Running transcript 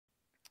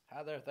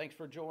Hi there, thanks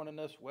for joining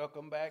us.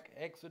 Welcome back.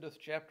 Exodus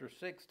chapter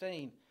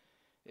 16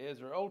 is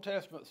our Old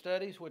Testament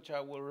studies, which I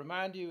will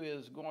remind you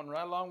is going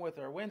right along with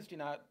our Wednesday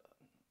night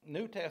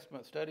New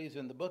Testament studies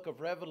in the book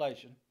of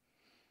Revelation.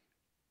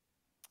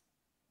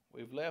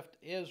 We've left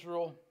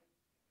Israel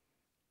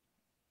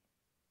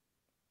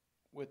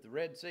with the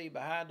Red Sea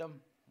behind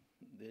them.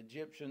 The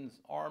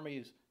Egyptians'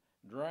 armies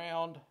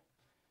drowned,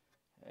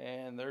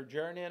 and they're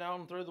journeying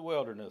on through the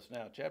wilderness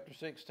now. Chapter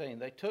 16,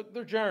 they took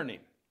their journey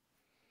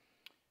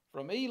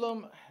from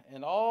Elam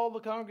and all the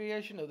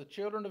congregation of the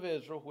children of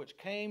Israel, which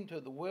came to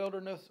the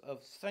wilderness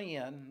of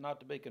Sin, not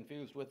to be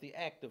confused with the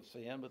act of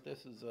sin, but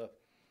this is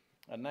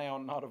a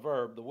noun, not a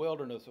verb, the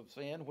wilderness of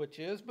Sin, which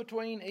is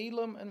between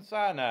Elam and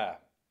Sinai.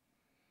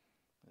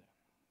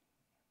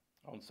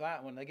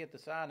 When they get to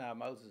Sinai,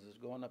 Moses is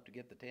going up to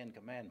get the Ten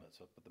Commandments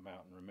up at the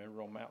mountain.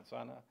 Remember on Mount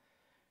Sinai?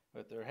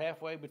 But they're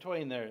halfway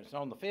between there. It's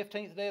on the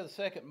 15th day of the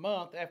second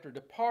month after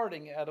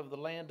departing out of the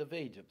land of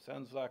Egypt.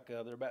 Sounds like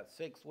they're about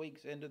 6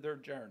 weeks into their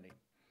journey.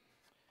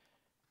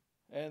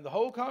 And the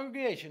whole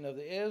congregation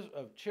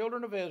of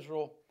children of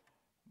Israel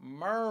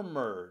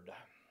murmured.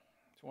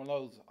 It's one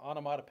of those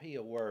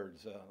onomatopoeia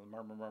words.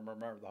 Murmur, murmur,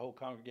 murmur. The whole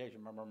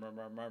congregation murmur,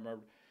 murmur, murmur.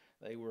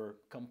 They were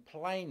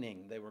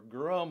complaining. They were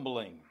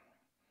grumbling.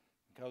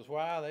 Because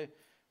why?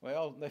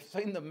 They've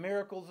seen the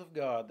miracles of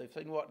God. They've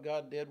seen what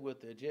God did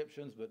with the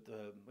Egyptians, but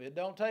it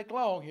don't take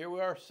long. Here we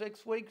are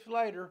 6 weeks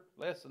later,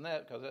 less than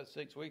that, because that's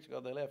 6 weeks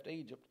ago they left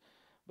Egypt.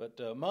 But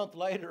a month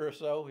later or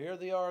so, here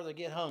they are, they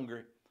get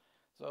hungry.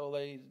 So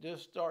they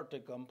just start to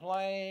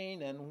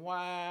complain and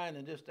whine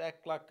and just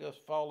act like us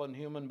fallen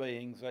human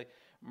beings. They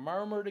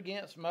murmured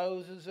against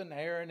Moses and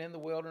Aaron in the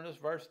wilderness,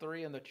 verse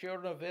 3, and the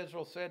children of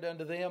Israel said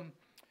unto them,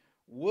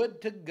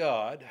 Would to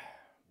God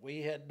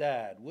we had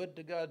died. Would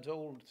to God's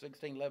old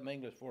 1611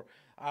 English for,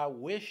 I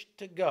wish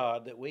to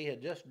God that we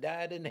had just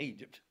died in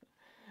Egypt.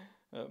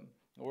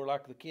 Or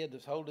like the kid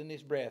that's holding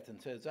his breath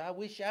and says, I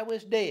wish I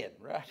was dead,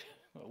 right?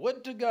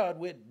 Would to God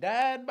we'd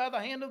died by the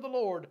hand of the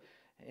Lord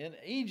in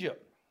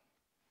Egypt.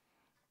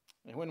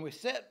 And when we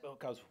sat,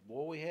 because,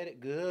 boy, we had it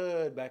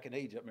good back in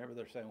Egypt. Remember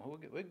they're saying,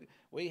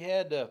 we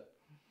had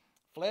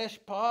flesh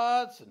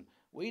pots, and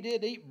we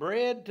did eat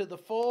bread to the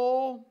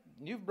full.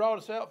 You've brought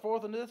us out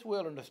forth into this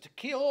wilderness to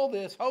kill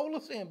this whole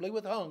assembly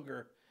with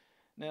hunger.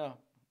 Now,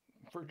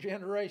 for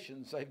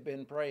generations, they've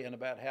been praying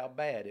about how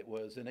bad it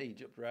was in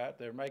Egypt, right?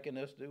 They're making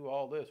us do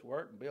all this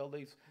work and build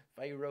these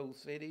Pharaoh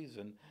cities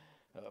and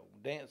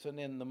dancing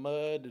in the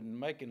mud and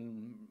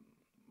making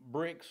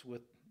bricks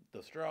with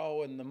the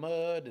straw in the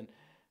mud. And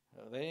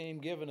they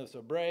ain't giving us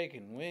a break,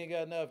 and we ain't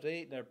got enough to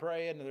eat. And they're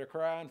praying and they're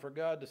crying for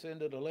God to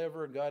send a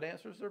deliverer, and God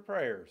answers their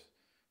prayers.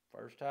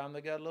 First time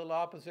they got a little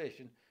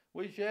opposition.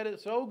 We shed it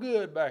so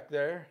good back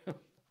there.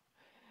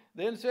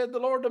 Then said the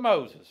Lord to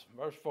Moses,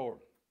 verse 4,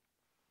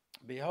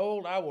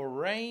 Behold, I will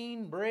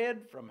rain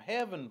bread from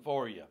heaven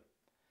for you.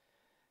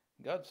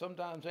 God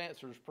sometimes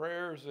answers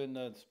prayers in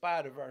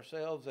spite of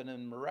ourselves and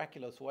in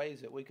miraculous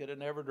ways that we could have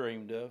never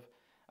dreamed of.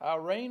 I'll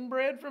rain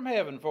bread from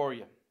heaven for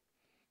you,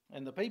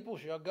 and the people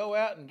shall go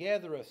out and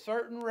gather a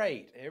certain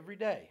rate every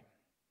day,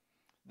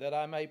 that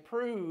I may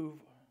prove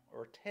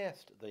or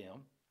test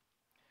them,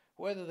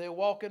 whether they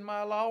walk in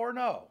my law or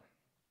no.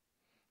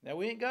 Now,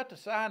 we ain't got to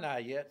Sinai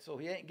yet, so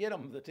he ain't get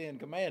them the Ten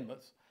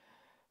Commandments.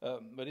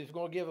 But he's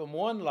going to give them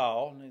one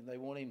law, and they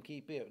won't even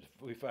keep it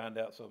if we find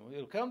out something.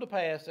 It'll come to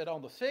pass that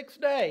on the 6th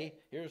day,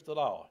 here's the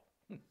law.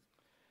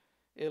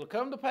 It'll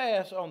come to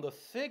pass on the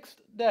 6th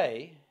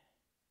day,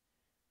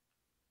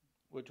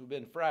 which would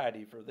have been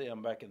Friday for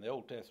them back in the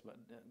Old Testament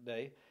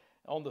day.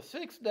 On the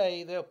 6th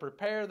day, they'll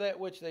prepare that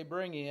which they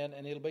bring in,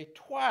 and it'll be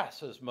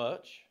twice as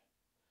much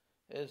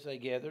as they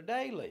gather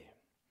daily.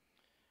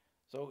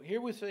 So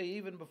here we see,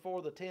 even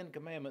before the Ten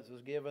Commandments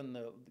is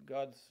given,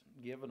 God's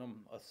given them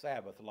a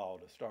Sabbath law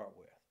to start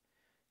with.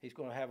 He's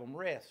going to have them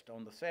rest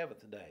on the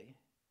 7th day.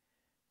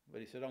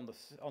 But he said on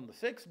the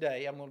 6th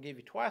day, I'm going to give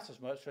you twice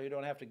as much so you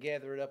don't have to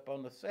gather it up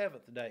on the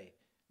 7th day.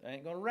 It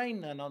ain't going to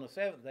rain none on the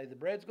 7th day. The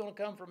bread's going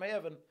to come from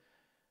heaven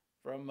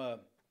from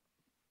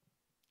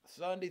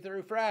Sunday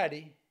through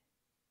Friday.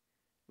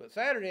 But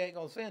Saturday ain't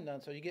going to send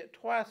none, so you get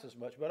twice as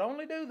much. But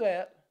only do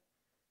that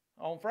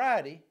on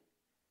Friday,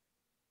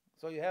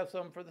 so you have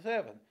something for the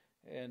 7th.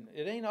 And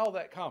it ain't all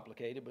that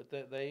complicated, but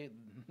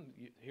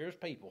here's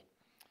people.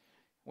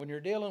 When you're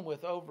dealing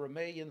with over 1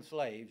 million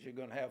slaves, you're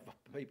going to have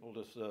people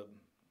just,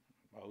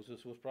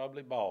 Moses was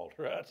probably bald,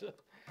 right?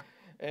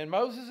 And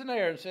Moses and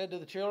Aaron said to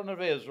the children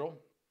of Israel,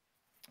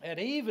 At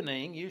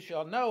evening you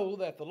shall know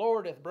that the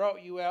Lord hath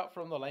brought you out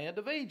from the land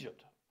of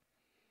Egypt.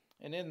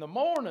 And in the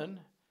morning,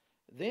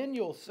 then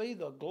you'll see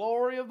the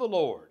glory of the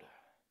Lord.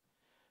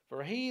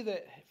 For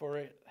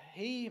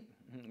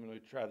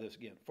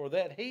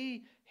that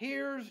he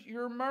hears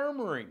your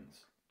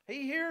murmurings.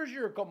 He hears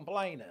your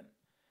complaining.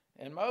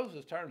 And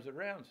Moses turns it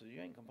around and says,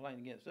 you ain't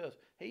complaining against us.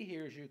 He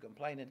hears you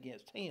complaining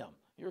against him.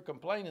 Your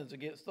complaining's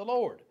against the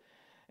Lord.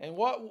 And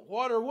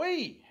what are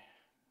we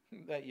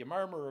that you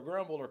murmur or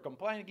grumble or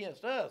complain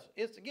against us?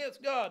 It's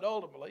against God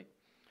ultimately.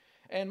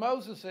 And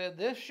Moses said,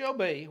 this shall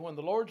be when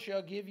the Lord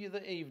shall give you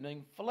the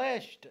evening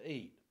flesh to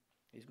eat.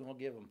 He's going to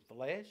give them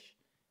flesh,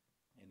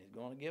 and he's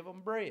going to give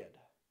them bread.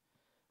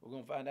 We're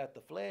going to find out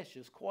the flesh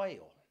is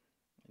quail.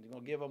 And he's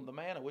going to give them the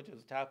manna, which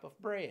is a type of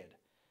bread.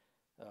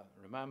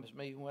 Reminds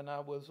me when I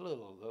was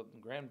little,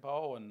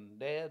 Grandpa and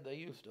Dad, they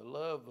used to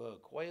love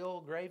quail,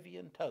 gravy,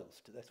 and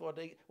toast. That's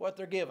what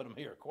they're giving them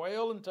here,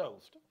 quail and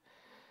toast.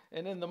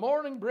 And in the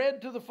morning,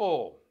 bread to the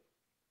full,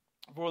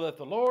 for that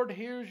the Lord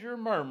hears your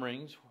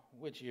murmurings,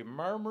 which you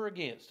murmur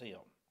against him.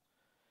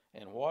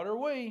 And what are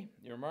we?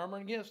 You're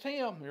murmuring against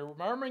him. Your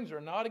murmurings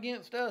are not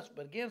against us,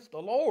 but against the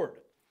Lord.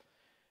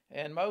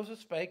 And Moses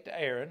spake to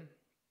Aaron,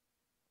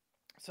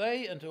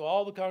 say unto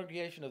all the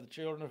congregation of the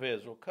children of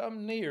Israel,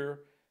 come near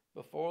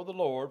before the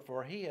Lord,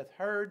 for he hath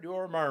heard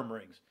your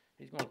murmurings.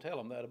 He's going to tell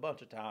them that a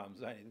bunch of times.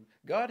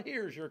 God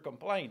hears your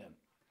complaining.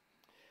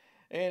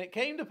 And it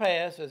came to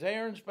pass, as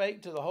Aaron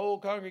spake to the whole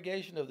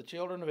congregation of the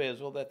children of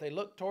Israel, that they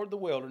looked toward the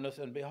wilderness,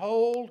 and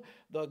behold,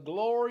 the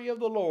glory of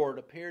the Lord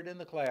appeared in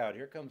the cloud.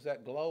 Here comes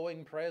that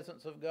glowing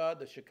presence of God,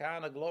 the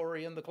Shekinah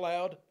glory in the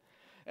cloud.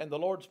 And the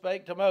Lord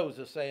spake to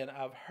Moses, saying,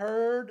 I've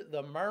heard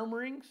the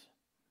murmurings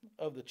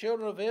of the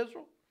children of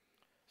Israel.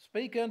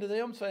 Speak unto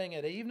them, saying,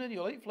 at evening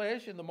you'll eat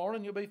flesh, in the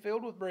morning you'll be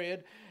filled with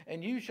bread,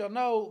 and you shall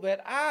know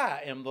that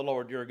I am the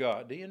Lord your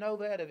God. Do you know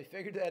that? Have you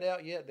figured that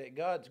out yet, that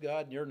God's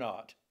God and you're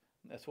not?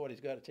 That's what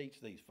he's got to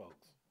teach these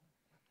folks.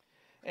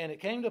 And it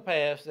came to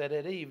pass that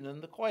at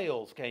evening the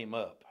quails came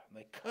up.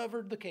 They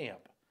covered the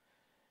camp.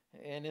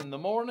 And in the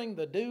morning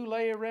the dew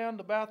lay around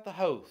about the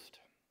host.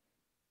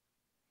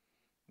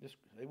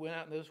 They went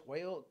out and those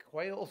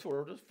quails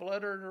were just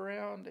fluttering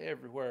around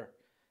everywhere.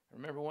 I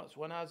remember once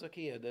when I was a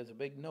kid, there's a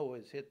big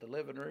noise hit the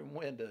living room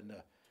window, and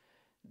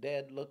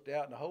Dad looked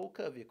out, and a whole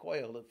covey of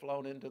quail had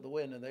flown into the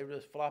window, and they were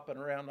just flopping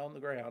around on the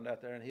ground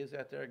out there, and he was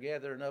out there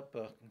gathering up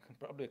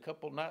probably a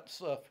couple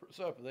nights'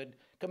 supper. They'd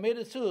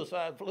committed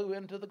suicide, flew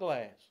into the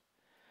glass.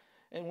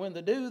 And when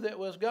the dew that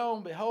was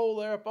gone,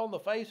 behold, there upon the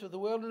face of the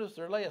wilderness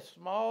there lay a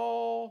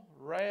small,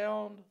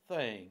 round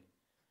thing,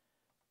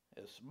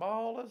 as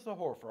small as the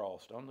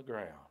hoarfrost on the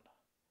ground.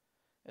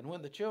 And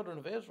when the children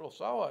of Israel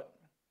saw it,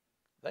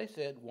 they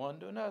said one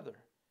to another,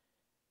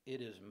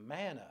 it is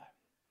manna.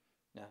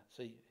 Now,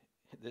 see,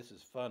 this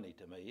is funny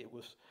to me. It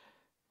was,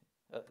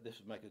 this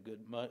would make a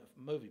good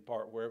movie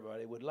part where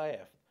everybody would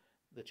laugh.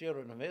 The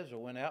children of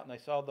Israel went out and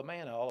they saw the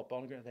manna all up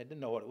on the ground. They didn't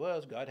know what it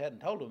was. God hadn't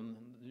told them,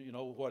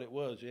 what it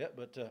was yet,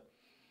 but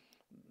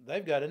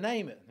they've got to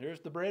name it. There's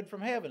the bread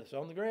from heaven. It's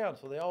on the ground.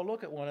 So they all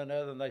look at one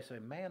another and they say,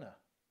 manna.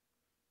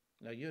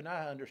 Now, you and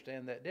I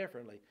understand that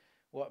differently.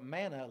 What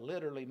manna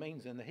literally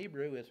means in the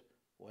Hebrew is,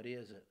 what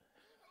is it?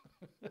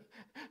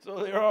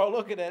 So they're all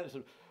looking at it and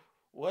said,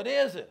 what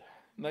is it?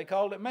 And they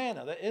called it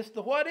manna. It's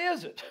the what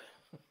is it?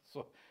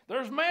 So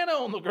there's manna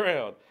on the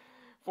ground,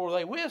 for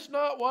they wist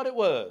not what it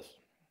was.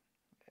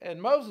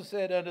 And Moses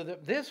said unto them,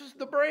 this is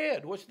the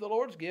bread which the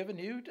Lord's given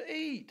you to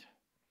eat.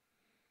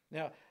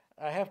 Now,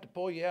 I have to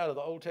pull you out of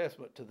the Old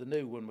Testament to the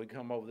New when we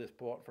come over this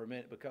point for a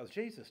minute, because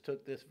Jesus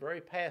took this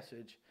very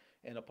passage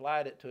and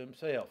applied it to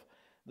himself.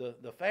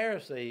 The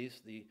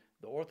Pharisees, the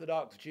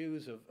Orthodox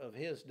Jews of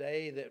his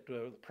day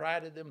that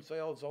prided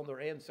themselves on their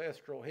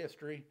ancestral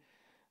history,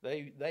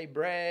 they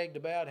bragged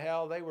about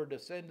how they were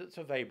descendants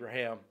of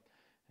Abraham.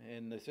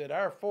 And they said,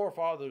 our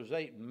forefathers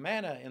ate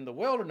manna in the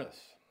wilderness.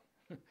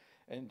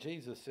 And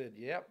Jesus said,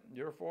 yep,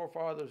 your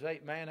forefathers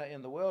ate manna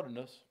in the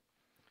wilderness.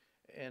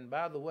 And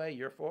by the way,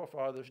 your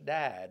forefathers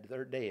died.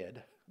 They're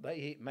dead. They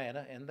ate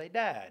manna and they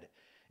died.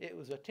 It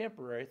was a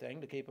temporary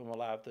thing to keep them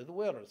alive through the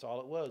wilderness.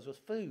 All it was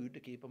food to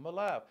keep them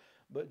alive.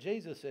 But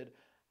Jesus said,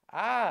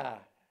 I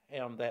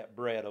am that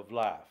bread of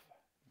life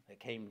that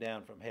came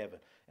down from heaven.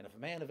 And if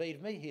a man have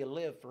eaten me, he'll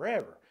live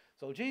forever.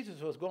 So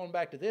Jesus was going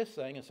back to this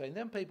thing and saying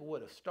them people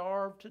would have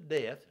starved to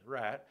death,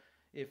 right,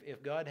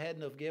 if God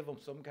hadn't have given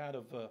them some kind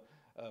of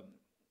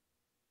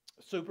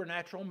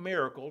supernatural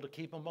miracle to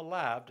keep them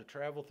alive to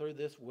travel through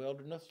this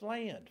wilderness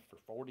land. For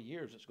 40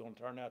 years it's going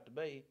to turn out to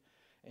be.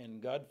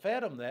 And God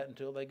fed them that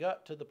until they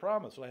got to the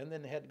promised land.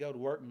 Then they had to go to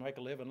work and make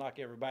a living like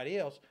everybody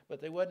else. But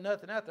there wasn't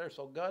nothing out there,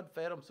 so God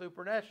fed them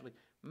supernaturally.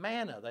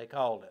 Manna, they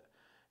called it.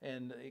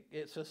 And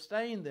it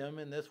sustained them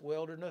in this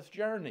wilderness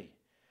journey.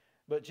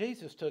 But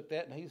Jesus took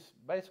that and he's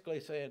basically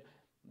saying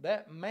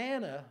that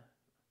manna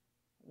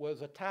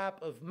was a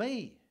type of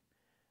me.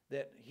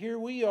 That here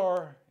we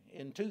are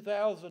in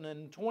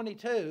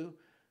 2022,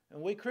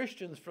 and we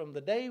Christians, from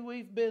the day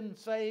we've been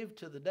saved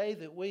to the day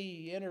that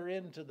we enter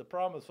into the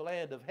promised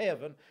land of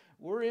heaven,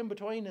 we're in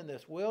between in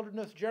this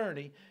wilderness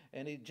journey,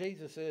 and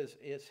Jesus says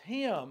it's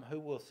him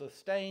who will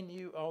sustain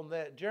you on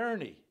that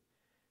journey.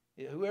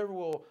 Whoever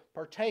will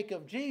partake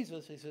of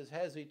Jesus, he says,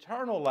 has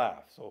eternal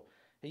life. So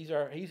he's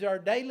our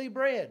daily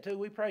bread too.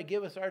 We pray,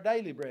 give us our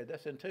daily bread.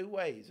 That's in two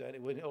ways.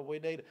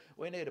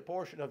 We need a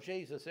portion of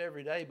Jesus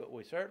every day, but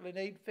we certainly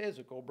need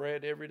physical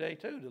bread every day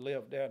too to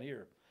live down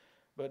here.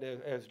 But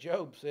as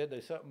Job said,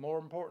 there's something more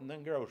important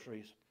than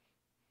groceries.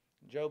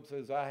 Job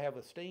says, I have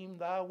esteemed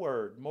thy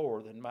word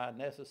more than my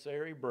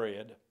necessary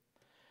bread.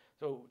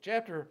 So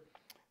chapter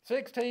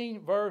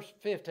 16, verse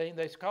 15,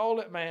 they called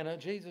it manna.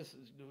 Jesus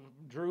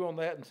drew on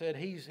that and said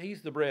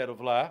he's the bread of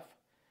life,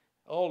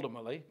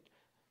 ultimately.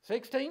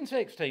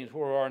 16:16 is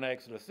where we are in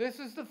Exodus. This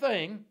is the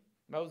thing,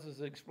 Moses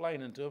is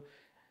explaining to them.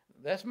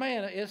 That's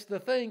manna. It's the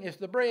thing, it's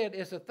the bread,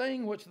 it's the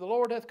thing which the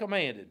Lord hath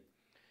commanded.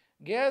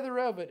 Gather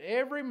of it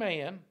every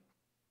man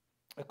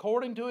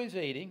according to his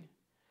eating,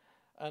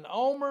 an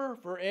omer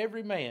for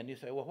every man. You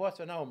say, well,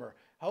 what's an omer?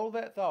 Hold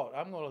that thought.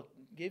 I'm going to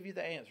give you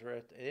the answer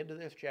at the end of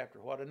this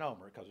chapter, what an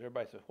omer, because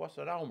everybody says, what's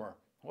an omer?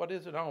 What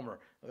is an omer?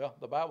 Well,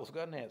 the Bible's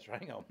got an answer.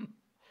 Hang on.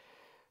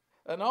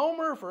 An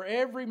omer for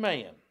every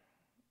man,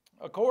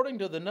 according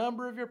to the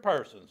number of your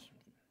persons.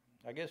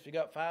 I guess if you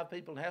got 5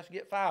 people in the house, you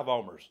get 5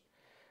 omers.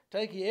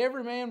 Take ye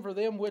every man for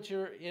them which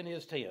are in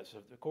his tents,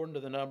 according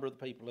to the number of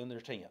the people in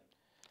their tent.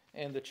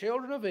 And the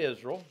children of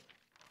Israel,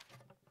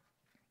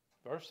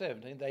 verse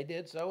 17, they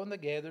did so, and they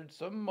gathered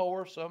some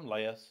more, some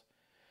less.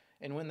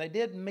 And when they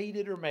did meet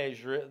it or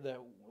measure it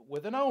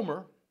with an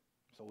omer,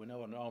 so we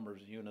know an omer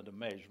is a unit of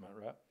measurement,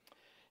 right?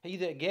 He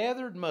that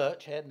gathered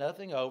much had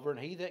nothing over, and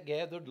he that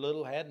gathered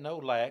little had no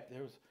lack.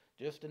 There was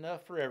just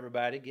enough for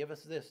everybody. Give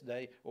us this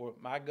day, or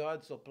my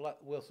God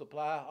will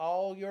supply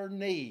all your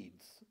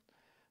needs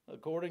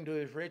according to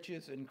his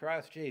riches in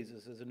Christ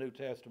Jesus, is a New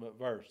Testament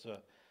verse.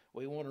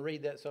 We want to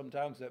read that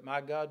sometimes, that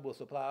my God will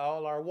supply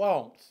all our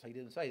wants. He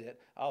didn't say that.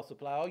 I'll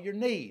supply all your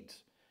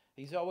needs.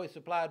 He's always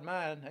supplied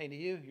mine, ain't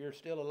you? You're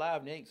still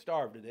alive and you ain't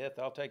starved to death.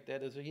 I'll take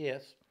that as a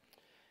yes.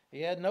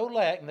 He had no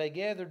lack, and they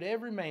gathered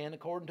every man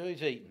according to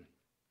his eating.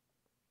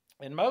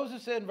 And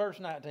Moses said in verse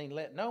 19,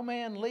 let no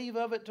man leave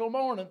of it till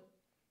morning.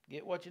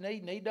 Get what you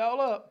need it all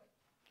up.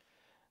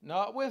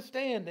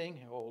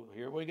 Notwithstanding, oh,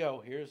 here we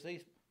go. Here's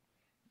these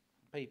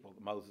people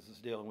that Moses is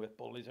dealing with,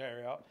 pull his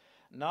hair out.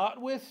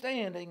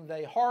 Notwithstanding,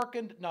 they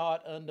hearkened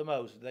not unto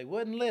Moses. They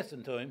wouldn't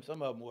listen to him,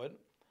 some of them wouldn't.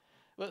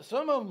 But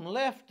some of them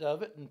left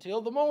of it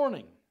until the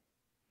morning.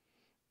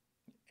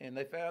 And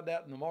they found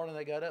out in the morning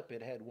they got up,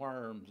 it had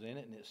worms in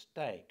it and it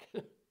stank.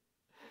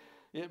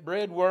 It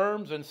bred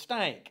worms and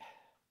stank.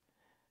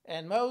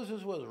 And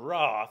Moses was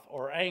wroth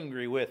or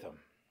angry with them.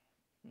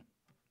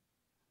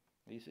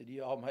 He said,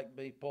 you all make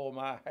me pull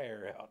my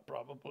hair out,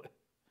 probably.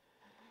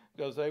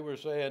 Because they were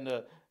saying,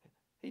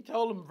 he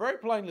told them very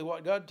plainly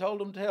what God told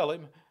them to tell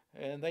him,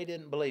 and they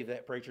didn't believe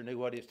that preacher knew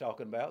what he was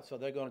talking about, so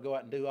they're going to go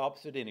out and do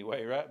opposite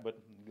anyway, right? But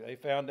they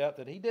found out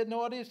that he didn't know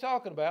what he was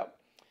talking about.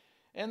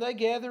 And they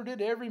gathered it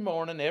every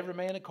morning, every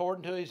man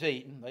according to his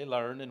eating, they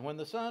learned. And when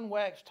the sun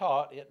waxed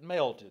hot, it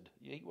melted.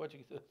 You eat what you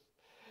do.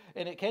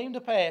 And it came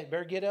to pass,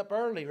 better get up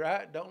early,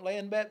 right? Don't lay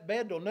in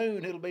bed till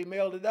noon, it'll be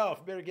melted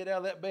off. Better get out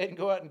of that bed and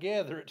go out and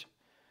gather it.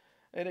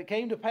 And it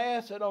came to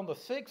pass that on the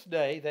 6th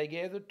day they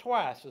gathered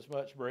twice as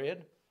much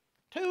bread,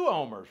 2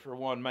 omers for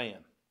one man.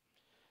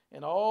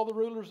 And all the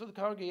rulers of the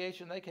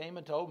congregation, they came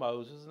and told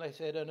Moses, and they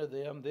said unto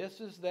them, this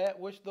is that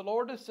which the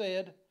Lord has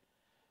said,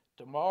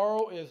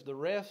 tomorrow is the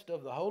rest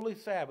of the holy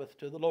Sabbath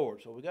to the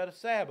Lord. So we got a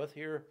Sabbath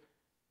here,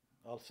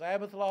 a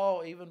Sabbath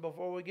law even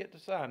before we get to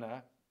Sinai.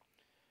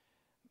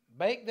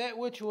 Bake that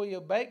which will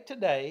you bake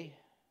today,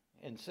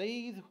 and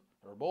seethe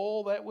or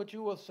boil that which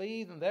you will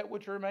seethe, and that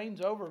which remains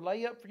over,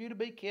 lay up for you to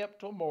be kept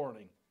till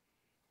morning.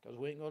 Because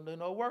we ain't going to do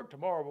no work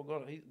tomorrow.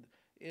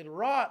 It'll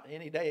rot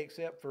any day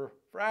except for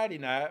Friday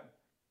night.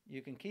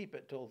 You can keep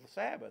it till the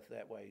Sabbath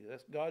that way.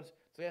 That's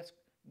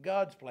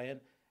God's plan,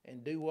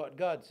 and do what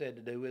God said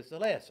to do is the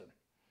lesson.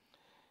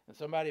 And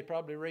somebody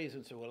probably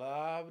reasons, say, well,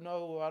 I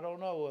don't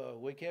know.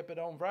 We kept it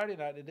on Friday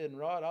night. It didn't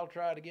rot. I'll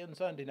try it again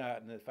Sunday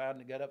night. And they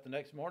finally got up the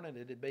next morning.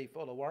 It'd be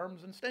full of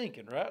worms and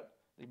stinking, right?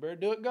 You better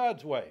do it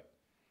God's way.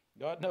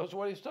 God knows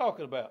what he's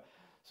talking about.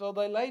 So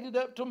they laid it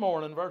up till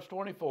morning, verse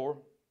 24.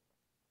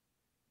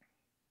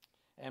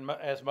 And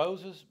as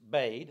Moses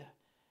bade,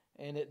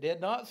 and it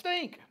did not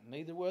stink,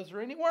 neither was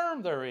there any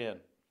worm therein.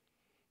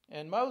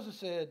 And Moses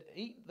said,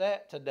 eat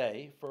that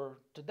today, for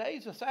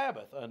today's a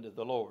Sabbath unto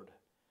the Lord.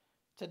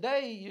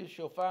 Today you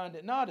shall find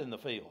it not in the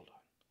field.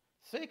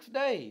 6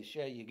 days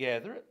shall you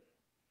gather it.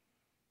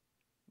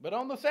 But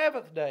on the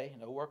 7th day,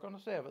 no work on the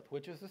 7th,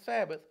 which is the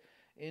Sabbath,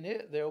 in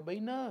it there will be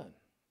none.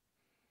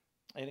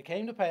 And it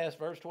came to pass,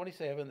 verse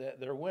 27, that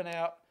there went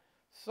out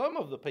some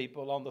of the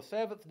people on the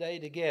 7th day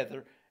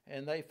together,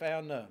 and they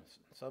found none.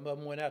 Some of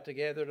them went out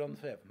together on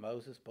the 7th.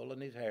 Moses pulling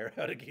his hair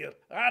out again.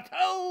 I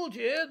told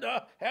you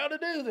how to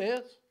do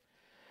this.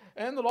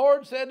 And the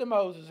Lord said to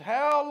Moses,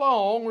 how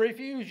long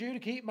refuse you to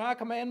keep my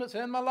commandments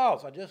and my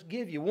laws? I just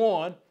give you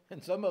one,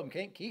 and some of them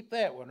can't keep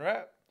that one,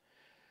 right?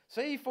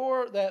 See,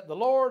 for that the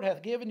Lord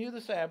hath given you the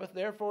Sabbath,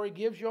 therefore he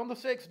gives you on the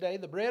 6th day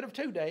the bread of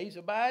 2 days.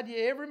 Abide ye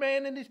every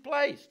man in his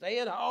place. Stay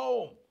at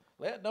home.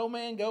 Let no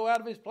man go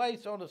out of his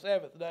place on the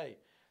 7th day.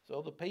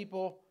 So the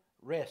people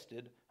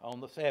rested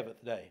on the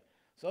 7th day.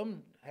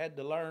 Some had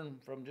to learn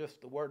from just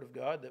the word of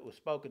God that was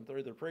spoken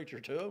through the preacher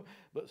to them,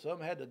 but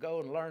some had to go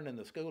and learn in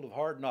the school of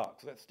hard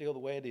knocks. That's still the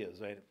way it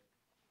is, ain't it?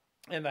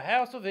 And the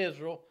house of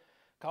Israel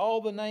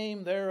called the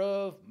name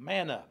thereof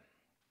manna.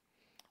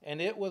 And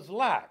it was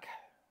like,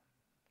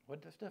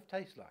 what does stuff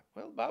taste like?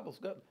 Well, the Bible's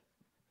got,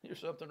 here's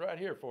something right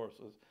here for us.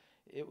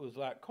 It was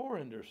like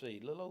coriander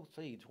seed, little old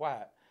seeds,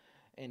 white.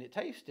 And it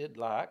tasted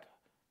like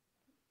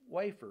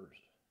wafers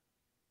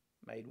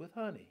made with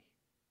honey.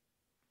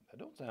 That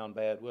don't sound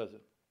bad, was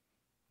it?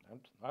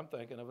 I'm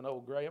thinking of an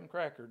old graham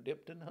cracker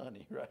dipped in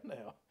honey right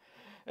now.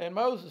 And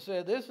Moses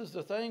said, this is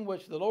the thing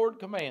which the Lord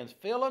commands.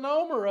 Fill an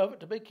omer of it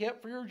to be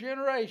kept for your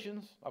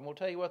generations. I'm going to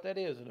tell you what that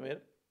is in a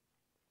minute.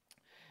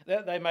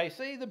 That they may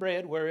see the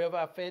bread whereof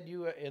I fed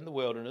you in the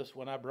wilderness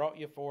when I brought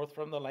you forth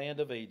from the land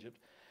of Egypt.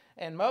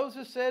 And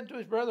Moses said to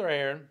his brother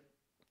Aaron,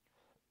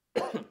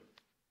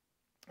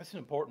 that's an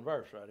important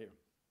verse right here.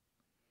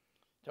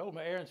 Told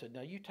me, Aaron said,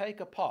 now you take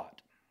a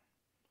pot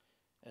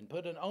and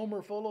put an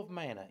omer full of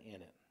manna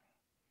in it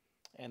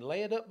and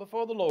lay it up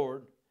before the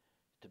Lord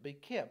to be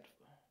kept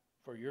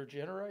for your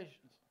generations.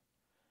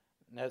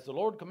 And as the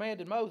Lord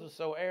commanded Moses,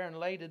 so Aaron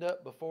laid it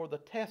up before the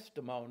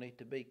testimony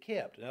to be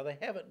kept. Now they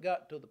haven't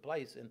got to the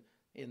place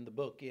in the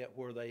book yet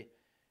where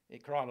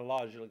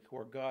chronologically,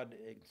 where God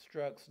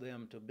instructs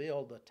them to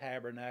build the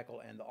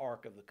tabernacle and the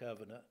Ark of the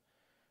Covenant.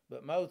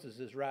 But Moses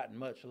is writing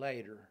much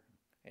later,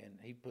 and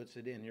he puts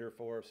it in here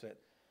for us that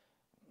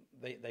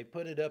they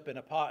put it up in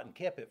a pot and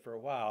kept it for a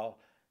while.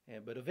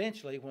 But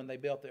eventually, when they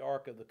built the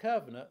Ark of the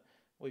Covenant,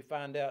 we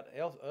find out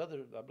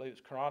I believe it's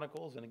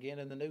Chronicles, and again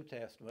in the New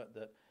Testament,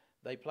 that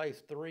they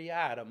placed 3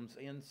 items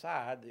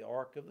inside the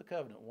Ark of the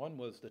Covenant. One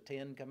was the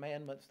 10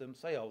 Commandments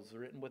themselves,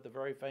 written with the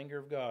very finger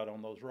of God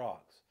on those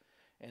rocks.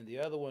 And the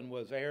other one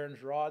was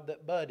Aaron's rod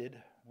that budded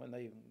when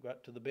they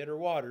got to the bitter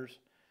waters,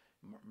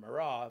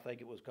 Merah, I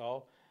think it was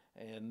called.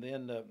 And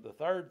then the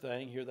third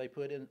thing here they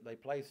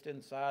placed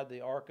inside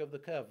the Ark of the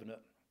Covenant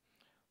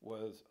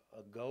was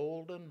a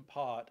golden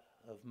pot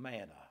of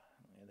manna.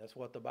 And that's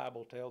what the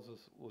Bible tells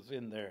us was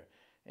in there.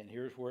 And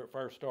here's where it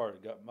first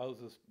started.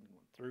 Moses,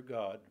 through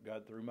God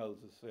through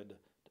Moses said to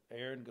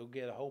Aaron, go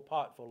get a whole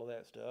pot full of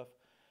that stuff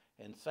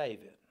and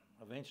save it.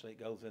 Eventually it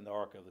goes in the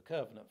Ark of the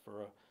Covenant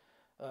for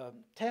a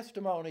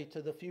testimony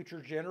to the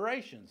future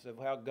generations of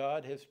how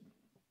God has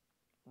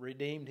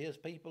redeemed his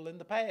people in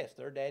the past,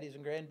 their daddies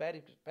and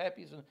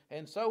grandpappies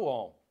and so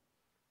on.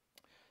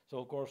 So,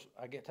 of course,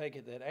 take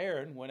it that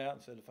Aaron went out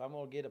and said, if I'm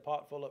going to get a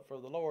pot full up for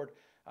the Lord,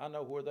 I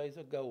know where there's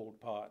a gold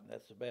pot, and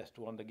that's the best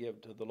one to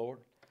give to the Lord.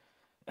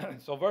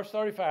 So, verse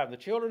 35, the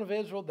children of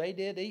Israel, they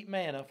did eat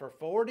manna for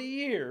 40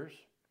 years.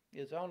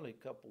 It's only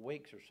a couple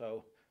weeks or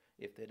so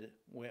if they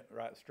went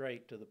right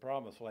straight to the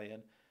promised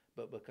land.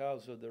 But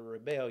because of the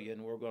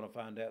rebellion, we're going to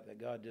find out that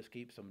God just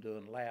keeps them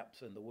doing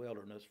laps in the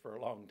wilderness for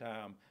a long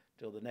time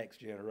till the next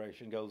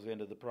generation goes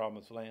into the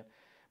promised land.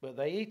 But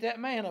they eat that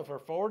manna for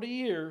 40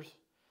 years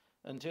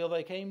until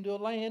they came to a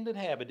land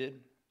inhabited.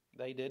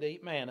 They did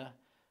eat manna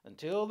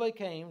until they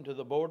came to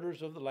the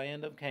borders of the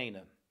land of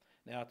Canaan.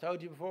 Now, I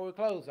told you before we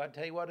close, I'd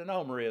tell you what an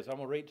omer is. I'm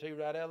going to read to you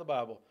right out of the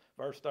Bible,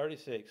 verse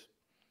 36.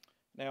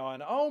 Now,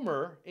 an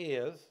omer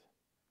is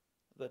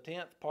the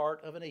 10th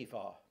part of an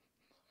ephah.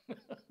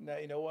 Now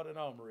you know what an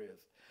omer is.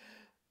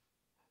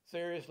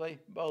 Seriously,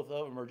 both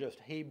of them are just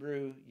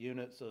Hebrew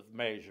units of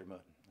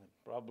measurement.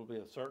 Probably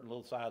a certain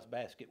little size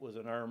basket was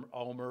an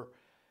omer,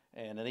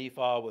 and an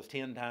ephah was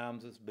 10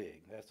 times as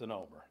big. That's an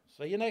omer.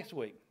 See you next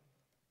week.